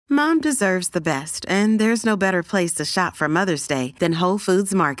Mom deserves the best, and there's no better place to shop for Mother's Day than Whole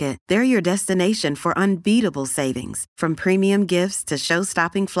Foods Market. They're your destination for unbeatable savings, from premium gifts to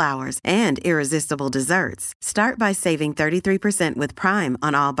show-stopping flowers and irresistible desserts. Start by saving 33% with Prime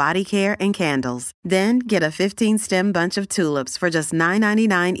on all body care and candles. Then get a 15-stem bunch of tulips for just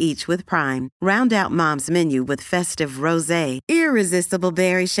 $9.99 each with Prime. Round out Mom's menu with festive rosé, irresistible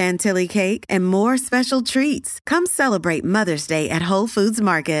berry chantilly cake, and more special treats. Come celebrate Mother's Day at Whole Foods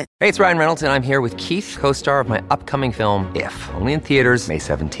Market. Hey, it's Ryan Reynolds, and I'm here with Keith, co-star of my upcoming film, If, only in theaters May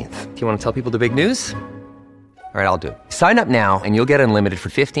 17th. Do you want to tell people the big news? All right, I'll do it. Sign up now and you'll get unlimited for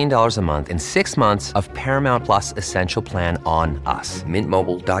 $15 a month and 6 months of Paramount Plus Essential Plan on us.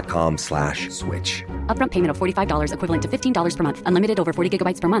 MintMobile.com/switch. Upfront payment of $45 equivalent to $15 per month. Unlimited over 40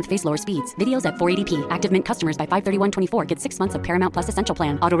 gigabytes per month. Face lower speeds. Videos at 480p. Active Mint customers by 531.24 get 6 months of Paramount Plus Essential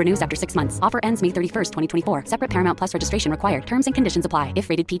Plan. Auto renews after 6 months. Offer ends May 31st, 2024. Separate Paramount Plus registration required. Terms and conditions apply if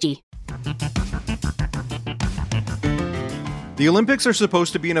rated PG. The Olympics are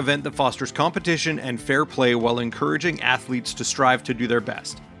supposed to be an event that fosters competition and fair play while encouraging athletes to strive to do their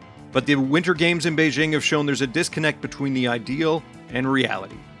best. But the Winter Games in Beijing have shown there's a disconnect between the ideal and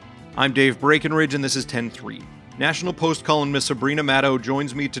reality. I'm Dave Breckenridge, and this is 10-3. National Post columnist Sabrina Matto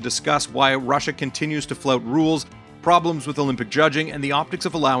joins me to discuss why Russia continues to flout rules, problems with Olympic judging, and the optics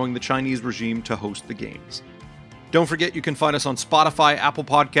of allowing the Chinese regime to host the Games. Don't forget you can find us on Spotify, Apple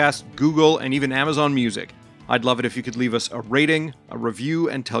Podcasts, Google, and even Amazon Music. I'd love it if you could leave us a rating, a review,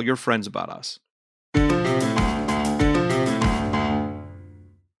 and tell your friends about us.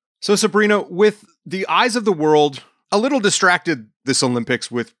 So Sabrina, with the eyes of the world a little distracted this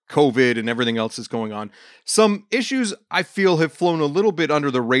Olympics with COVID and everything else that's going on, some issues I feel have flown a little bit under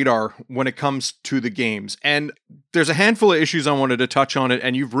the radar when it comes to the Games. And there's a handful of issues I wanted to touch on it,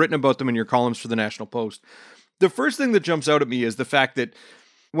 and you've written about them in your columns for the National Post. The first thing that jumps out at me is the fact that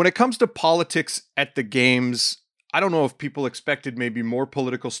when it comes to politics at the Games, I don't know if people expected maybe more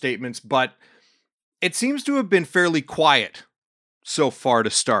political statements, but it seems to have been fairly quiet so far to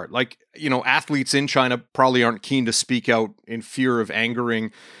start. Like, athletes in China probably aren't keen to speak out in fear of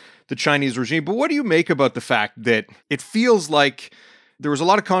angering the Chinese regime. But what do you make about the fact that it feels like there was a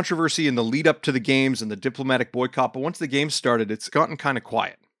lot of controversy in the lead up to the Games and the diplomatic boycott, but once the Games started, it's gotten kind of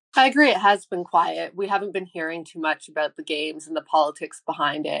quiet? I agree. It has been quiet. We haven't been hearing too much about the Games and the politics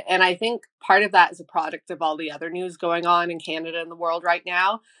behind it. And I think part of that is a product of all the other news going on in Canada and the world right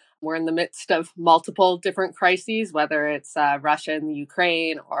now. We're in the midst of multiple different crises, whether it's Russia and the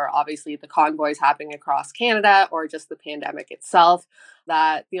Ukraine, or obviously the convoys happening across Canada, or just the pandemic itself,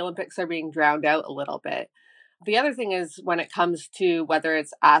 that the Olympics are being drowned out a little bit. The other thing is when it comes to whether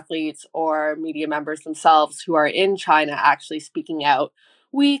it's athletes or media members themselves who are in China actually speaking out,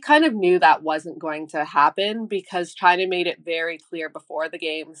 we kind of knew that wasn't going to happen because China made it very clear before the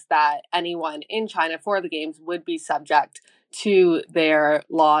Games that anyone in China for the Games would be subject to their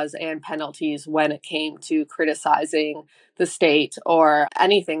laws and penalties when it came to criticizing the state or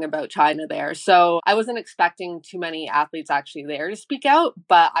anything about China there. So I wasn't expecting too many athletes actually there to speak out,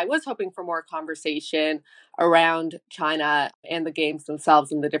 but I was hoping for more conversation around China and the Games themselves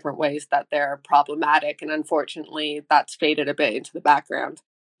in the different ways that they're problematic. And unfortunately, that's faded a bit into the background.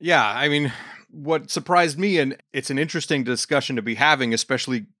 Yeah, I mean, what surprised me, and it's an interesting discussion to be having,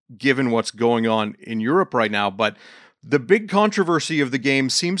 especially given what's going on in Europe right now, but the big controversy of the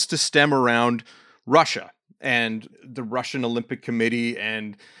Games seems to stem around Russia and the Russian Olympic Committee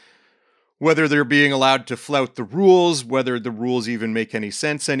and whether they're being allowed to flout the rules, whether the rules even make any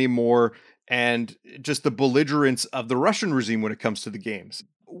sense anymore, and just the belligerence of the Russian regime when it comes to the Games.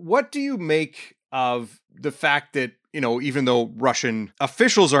 What do you make of the fact that, even though Russian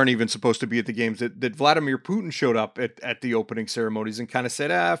officials aren't even supposed to be at the Games, that Vladimir Putin showed up at the opening ceremonies and kind of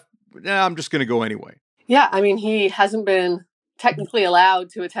said, I'm just going to go anyway? Yeah, I mean, he hasn't been technically allowed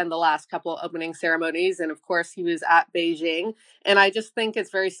to attend the last couple of opening ceremonies. And of course, he was at Beijing. And I just think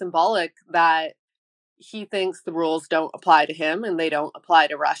it's very symbolic that he thinks the rules don't apply to him and they don't apply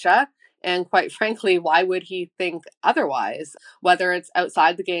to Russia. And quite frankly, why would he think otherwise? Whether it's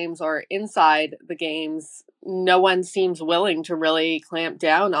outside the Games or inside the Games, no one seems willing to really clamp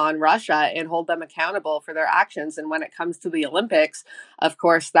down on Russia and hold them accountable for their actions. And when it comes to the Olympics, of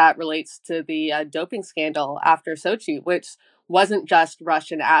course, that relates to the doping scandal after Sochi, which wasn't just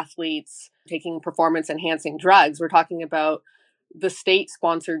Russian athletes taking performance-enhancing drugs. We're talking about the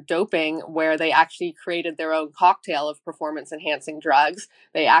state-sponsored doping where they actually created their own cocktail of performance-enhancing drugs.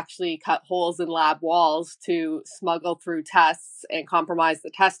 They actually cut holes in lab walls to smuggle through tests and compromise the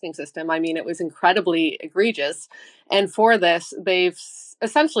testing system. I mean, it was incredibly egregious. And for this, they've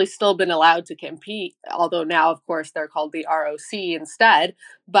essentially still been allowed to compete, although now, of course, they're called the ROC instead,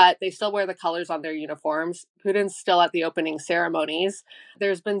 but they still wear the colors on their uniforms. Putin's still at the opening ceremonies.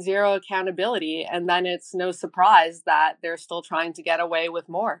 There's been zero accountability, and then it's no surprise that they're still trying to get away with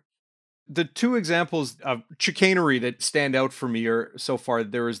more. The two examples of chicanery that stand out for me are so far,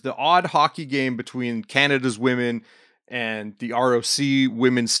 there was the odd hockey game between Canada's women and the ROC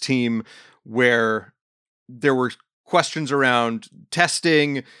women's team where there were questions around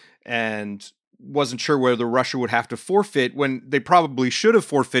testing and wasn't sure whether Russia would have to forfeit when they probably should have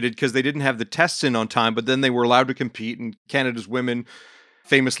forfeited because they didn't have the tests in on time, but then they were allowed to compete, and Canada's women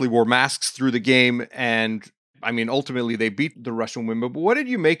famously wore masks through the game. And I mean, ultimately they beat the Russian women. But what did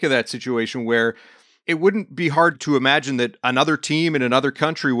you make of that situation where it wouldn't be hard to imagine that another team in another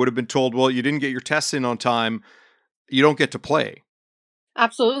country would have been told, well, you didn't get your tests in on time, you don't get to play?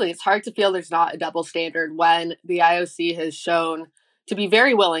 Absolutely. It's hard to feel there's not a double standard when the IOC has shown to be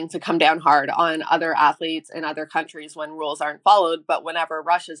very willing to come down hard on other athletes in other countries when rules aren't followed. But whenever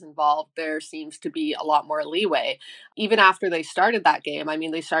Russia's involved, there seems to be a lot more leeway. Even after they started that game, I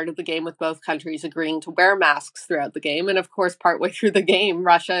mean, they started the game with both countries agreeing to wear masks throughout the game. And of course, partway through the game,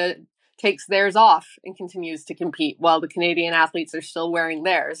 Russia takes theirs off and continues to compete while the Canadian athletes are still wearing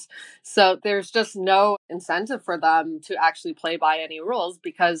theirs. So there's just no incentive for them to actually play by any rules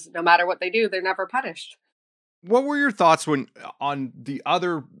because no matter what they do, they're never punished. What were your thoughts when on the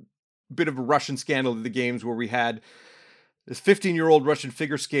other bit of a Russian scandal of the games where we had this 15-year-old Russian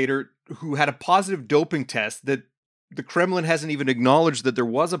figure skater who had a positive doping test that the Kremlin hasn't even acknowledged that there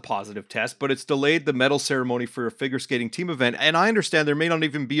was a positive test, but it's delayed the medal ceremony for a figure skating team event. And I understand there may not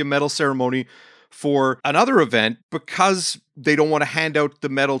even be a medal ceremony for another event because they don't want to hand out the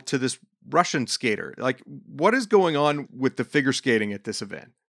medal to this Russian skater. Like, what is going on with the figure skating at this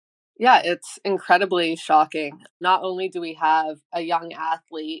event? Yeah, it's incredibly shocking. Not only do we have a young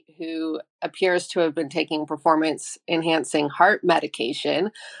athlete who appears to have been taking performance-enhancing heart medication,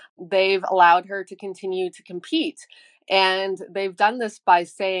 they've allowed her to continue to compete. And they've done this by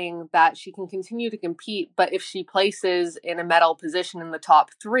saying that she can continue to compete, but if she places in a medal position in the top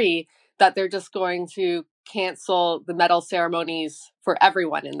 3, that they're just going to cancel the medal ceremonies for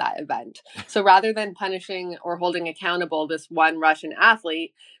everyone in that event. So rather than punishing or holding accountable this one Russian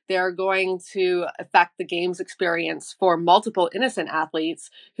athlete, they're going to affect the games experience for multiple innocent athletes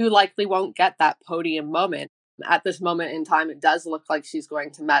who likely won't get that podium moment. At this moment in time, it does look like she's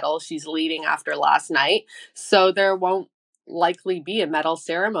going to medal. She's leading after last night. So there won't likely be a medal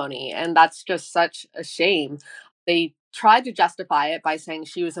ceremony. And that's just such a shame. They tried to justify it by saying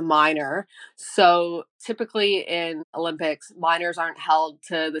she was a minor. So typically in Olympics, minors aren't held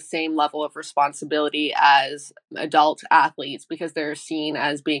to the same level of responsibility as adult athletes because they're seen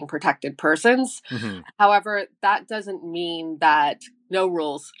as being protected persons. Mm-hmm. However, that doesn't mean that no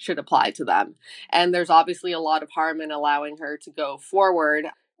rules should apply to them. And there's obviously a lot of harm in allowing her to go forward.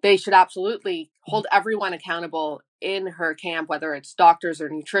 They should absolutely hold everyone accountable in her camp, whether it's doctors or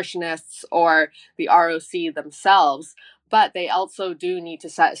nutritionists or the ROC themselves. But they also do need to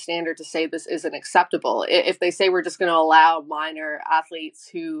set a standard to say this isn't acceptable. If they say we're just going to allow minor athletes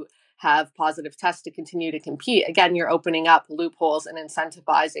who have positive tests to continue to compete, again, you're opening up loopholes and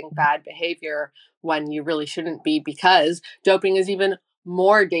incentivizing bad behavior when you really shouldn't be, because doping is even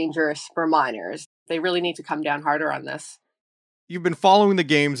more dangerous for minors. They really need to come down harder on this. You've been following the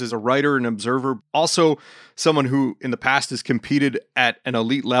games as a writer and observer, also someone who in the past has competed at an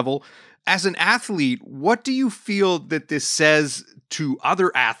elite level. As an athlete, what do you feel that this says to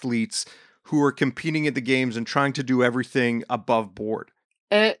other athletes who are competing at the games and trying to do everything above board?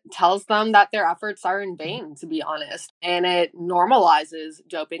 It tells them that their efforts are in vain, to be honest, and it normalizes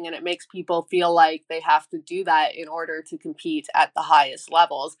doping, and it makes people feel like they have to do that in order to compete at the highest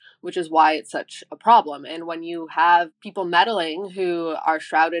levels, which is why it's such a problem. And when you have people medaling who are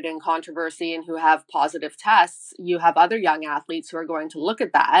shrouded in controversy and who have positive tests, you have other young athletes who are going to look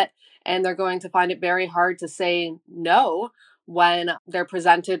at that, and they're going to find it very hard to say no when they're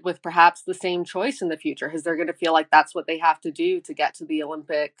presented with perhaps the same choice in the future, because they're going to feel like that's what they have to do to get to the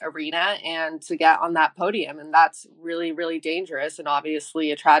Olympic arena and to get on that podium. And that's really, really dangerous and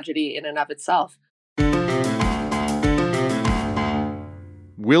obviously a tragedy in and of itself.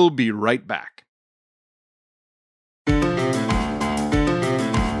 We'll be right back.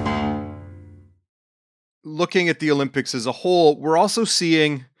 Looking at the Olympics as a whole, we're also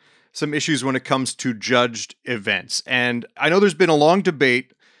seeing some issues when it comes to judged events. And I know there's been a long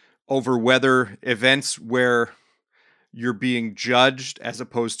debate over whether events where you're being judged as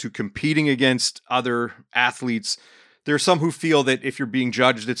opposed to competing against other athletes, there are some who feel that if you're being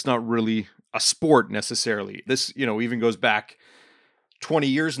judged, it's not really a sport necessarily. This, even goes back 20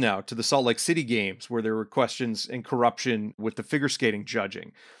 years now to the Salt Lake City Games, where there were questions and corruption with the figure skating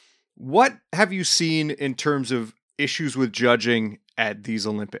judging. What have you seen in terms of issues with judging at these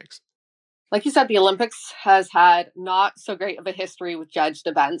Olympics? Like you said, the Olympics has had not so great of a history with judged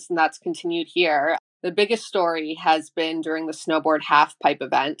events, and that's continued here. The biggest story has been during the snowboard half pipe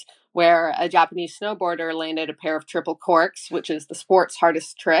event, where a Japanese snowboarder landed a pair of triple corks, which is the sport's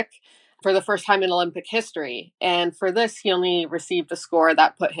hardest trick, for the first time in Olympic history. And for this, he only received a score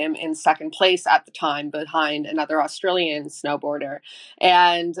that put him in second place at the time behind another Australian snowboarder.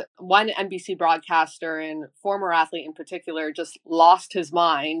 And one NBC broadcaster and former athlete in particular just lost his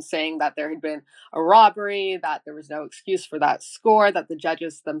mind, saying that there had been a robbery, that there was no excuse for that score, that the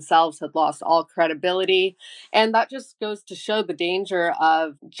judges themselves had lost all credibility. And that just goes to show the danger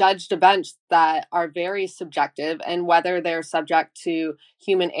of judged events that are very subjective, and whether they're subject to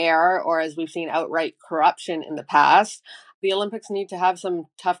human error or, as we've seen, outright corruption in the past, the Olympics need to have some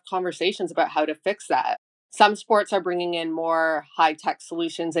tough conversations about how to fix that. Some sports are bringing in more high-tech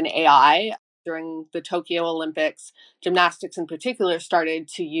solutions in AI. During the Tokyo Olympics, gymnastics in particular started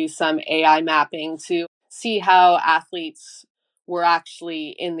to use some AI mapping to see how athletes were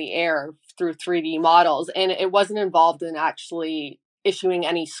actually in the air through 3D models. And it wasn't involved in actually issuing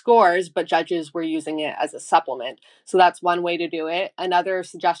any scores, but judges were using it as a supplement. So that's one way to do it. Another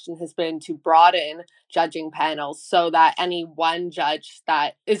suggestion has been to broaden judging panels so that any one judge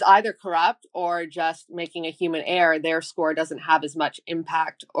that is either corrupt or just making a human error, their score doesn't have as much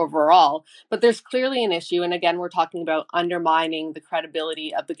impact overall. But there's clearly an issue. And again, we're talking about undermining the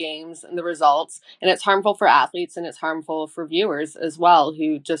credibility of the games and the results. And it's harmful for athletes, and it's harmful for viewers as well,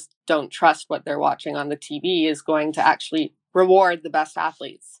 who just don't trust what they're watching on the TV is going to actually reward the best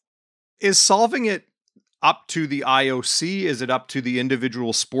athletes. Is solving it up to the IOC? Is it up to the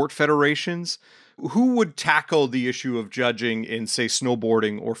individual sport federations? Who would tackle the issue of judging in, say,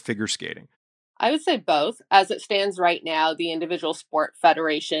 snowboarding or figure skating? I would say both. As it stands right now, the individual sport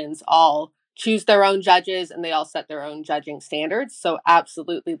federations all choose their own judges, and they all set their own judging standards. So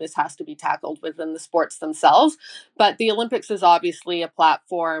absolutely, this has to be tackled within the sports themselves. But the Olympics is obviously a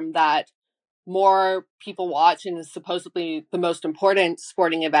platform that more people watch and is supposedly the most important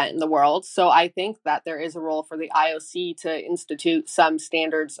sporting event in the world. So I think that there is a role for the IOC to institute some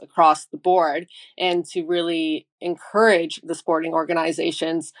standards across the board and to really encourage the sporting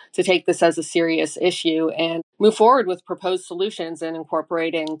organizations to take this as a serious issue and move forward with proposed solutions and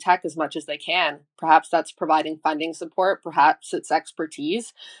incorporating tech as much as they can. Perhaps that's providing funding support, perhaps it's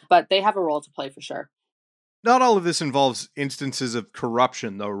expertise, but they have a role to play for sure. Not all of this involves instances of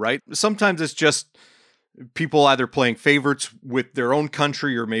corruption, though, right? Sometimes it's just people either playing favorites with their own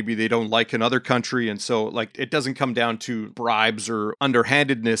country, or maybe they don't like another country. And so, like, it doesn't come down to bribes or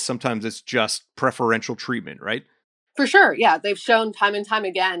underhandedness. Sometimes it's just preferential treatment, right? For sure. Yeah. They've shown time and time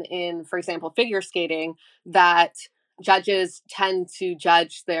again in, for example, figure skating that judges tend to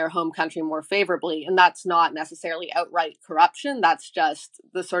judge their home country more favorably. And that's not necessarily outright corruption. That's just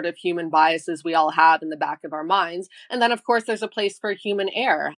the sort of human biases we all have in the back of our minds. And then, of course, there's a place for human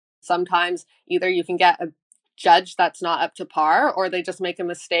error. Sometimes either you can get a judge that's not up to par, or they just make a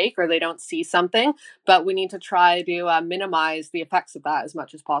mistake, or they don't see something. But we need to try to minimize the effects of that as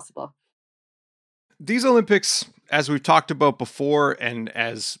much as possible. These Olympics, as we've talked about before, and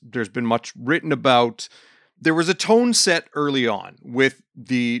as there's been much written about, there was a tone set early on with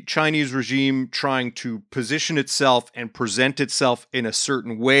the Chinese regime trying to position itself and present itself in a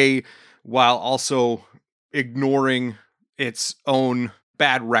certain way while also ignoring its own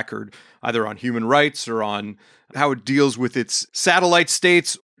bad record, either on human rights or on how it deals with its satellite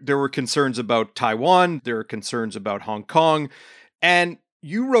states. There were concerns about Taiwan. There are concerns about Hong Kong. And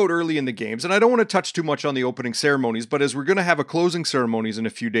you wrote early in the games, and I don't want to touch too much on the opening ceremonies, but as we're going to have a closing ceremonies in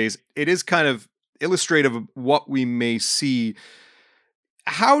a few days, it is kind of illustrative of what we may see.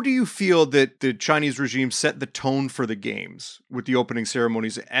 How do you feel that the Chinese regime set the tone for the games with the opening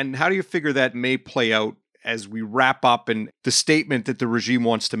ceremonies? And how do you figure that may play out as we wrap up and the statement that the regime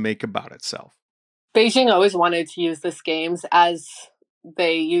wants to make about itself? Beijing always wanted to use this games as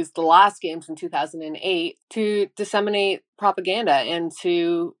they used the last games in 2008 to disseminate propaganda and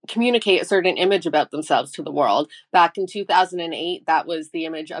to communicate a certain image about themselves to the world. Back in 2008, that was the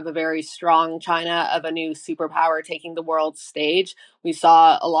image of a very strong China, of a new superpower taking the world stage. We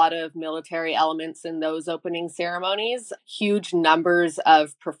saw a lot of military elements in those opening ceremonies, huge numbers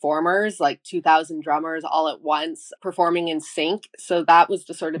of performers, like 2,000 drummers all at once performing in sync. So that was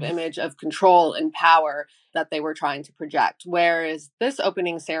the sort of image of control and power that they were trying to project. Whereas this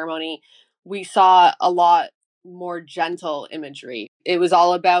opening ceremony, we saw a lot more gentle imagery. It was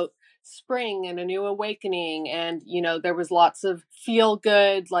all about spring and a new awakening. And, there was lots of feel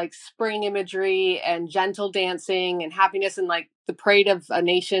good, like spring imagery and gentle dancing and happiness. And like the Parade of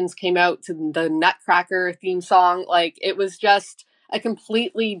Nations came out to the Nutcracker theme song. Like it was just a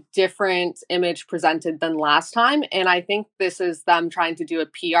completely different image presented than last time. And I think this is them trying to do a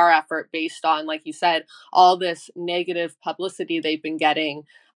PR effort based on, like you said, all this negative publicity they've been getting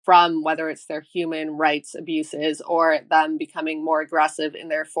from whether it's their human rights abuses or them becoming more aggressive in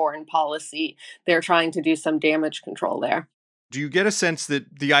their foreign policy. They're trying to do some damage control there. Do you get a sense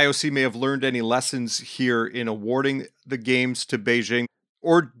that the IOC may have learned any lessons here in awarding the games to Beijing,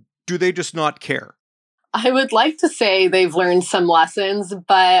 or do they just not care? I would like to say they've learned some lessons,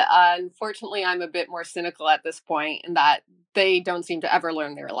 but unfortunately, I'm a bit more cynical at this point in that they don't seem to ever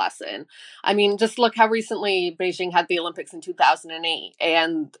learn their lesson. I mean, just look how recently Beijing had the Olympics in 2008.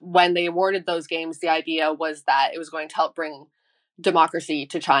 And when they awarded those games, the idea was that it was going to help bring democracy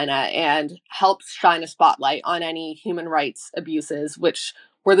to China and help shine a spotlight on any human rights abuses, which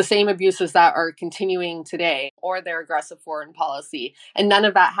were the same abuses that are continuing today, or their aggressive foreign policy. And none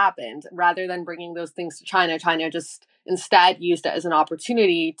of that happened. Rather than bringing those things to China, China just instead used it as an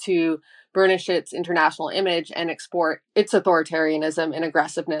opportunity to burnish its international image and export its authoritarianism and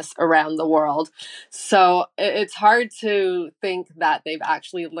aggressiveness around the world. So it's hard to think that they've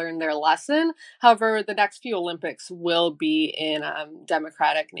actually learned their lesson. However, the next few Olympics will be in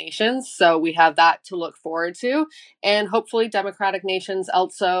democratic nations. So we have that to look forward to. And hopefully democratic nations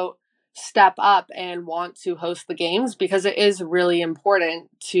also step up and want to host the games, because it is really important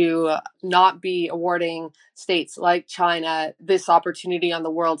to not be awarding states like China this opportunity on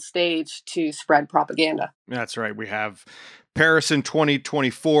the world stage to spread propaganda. That's right. We have Paris in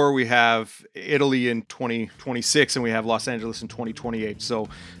 2024, we have Italy in 2026, and we have Los Angeles in 2028. So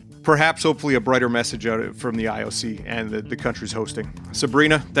perhaps, hopefully, a brighter message out from the IOC and the countries hosting.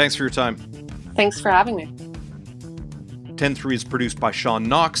 Sabrina, thanks for your time. Thanks for having me. 10-3 is produced by Sean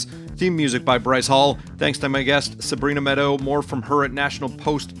Knox. Theme music by Bryce Hall. Thanks to my guest, Sabrina Meadow. More from her at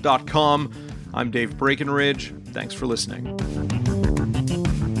nationalpost.com. I'm Dave Breckenridge. Thanks for listening.